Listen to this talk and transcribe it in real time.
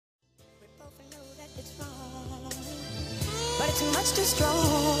too much, too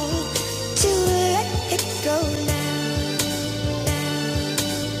strong to let it go now.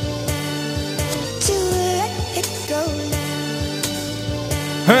 To let it go now.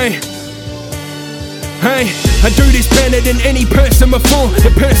 Hey, I do this better than any person before. The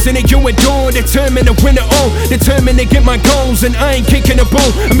person that you adore, determined to win it all, determined to get my goals, and I ain't kicking a ball.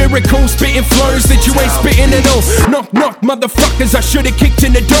 A miracle, spitting flows that you ain't spitting at all. Knock, knock, motherfuckers, I should've kicked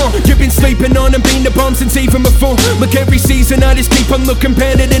in the door. You've been sleeping on and been the bomb since even before. Look, every season I just keep on looking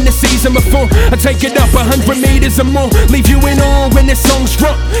better than the season before. I take it up 100 meters or more, leave you in awe when the songs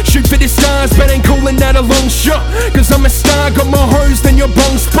drop. Shoot for the stars, but ain't calling that a long shot. Cause I'm a star, got more hoes than your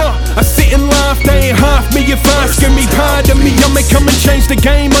bone spot. I sit and laugh, they ain't half me. If asking me, pardon me, I'ma come and change the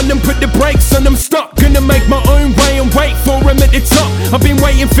game on them, put the brakes on them, stop. Gonna make my own way and wait for them at the top. I've been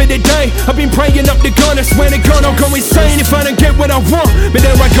waiting for the day, I've been praying up to God. I swear to God I'll go insane if I don't get what I want. But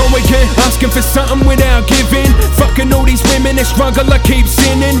there I go again, asking for something without giving. Fucking all these women that struggle, I keep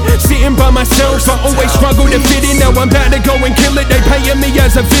sinning. Sitting by myself, I always struggle to fit in. Now I'm about to go and kill it, they paying me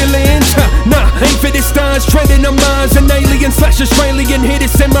as a villain. Nah, ain't for the stars, treading on Mars. An alien / Australian here to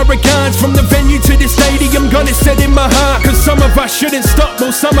send my regards. From the venue to the stadium, got it set in my heart. Cause some of us shouldn't stop,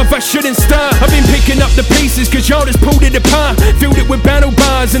 well some of us shouldn't start. I've been picking up the pieces cause y'all just pulled it apart. Filled it with battle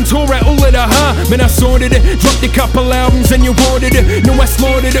bars and tore out all of the heart. Man, I sorted it, dropped a couple albums and you ordered it. No, I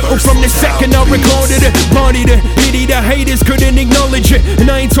slaughtered it, all from the second I recorded it. Bodied it, pity the haters couldn't acknowledge it. And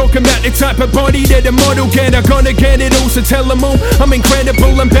I ain't talking about the type of body that a model get. I gotta get it all, so tell them all I'm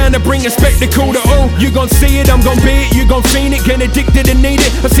incredible, I'm bound to bring a spectacle to all. You gon' see it, I'm gon' be it, you gon' fiend it. Get addicted and need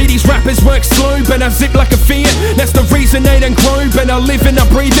it. I see these rappers work slow, but I zip like a Fiat. That's the reason they don't grow, but I live and I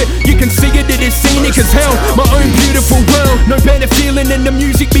breathe it. You can see it, it is scenic as hell. My own beautiful world, no better feeling than the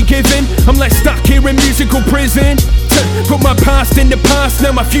music be given. I'm like stuck here in musical prison. Put my past in the past,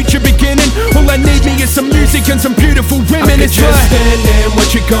 now my future beginning. All I need me is some music and some beautiful women. I could just stand there and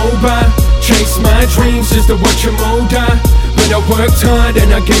watch it go by, chase my dreams just to watch them all die. But I worked hard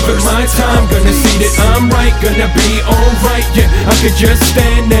and I gave it my time. Gonna see that I'm right, gonna be alright. Yeah, I could just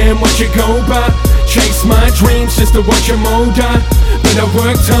stand there and watch it go by, chase my dreams just to watch them all die. But I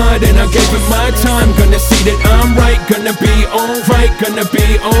worked hard and I gave it my time. Gonna see that I'm right, gonna be alright, gonna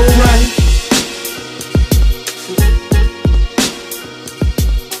be alright.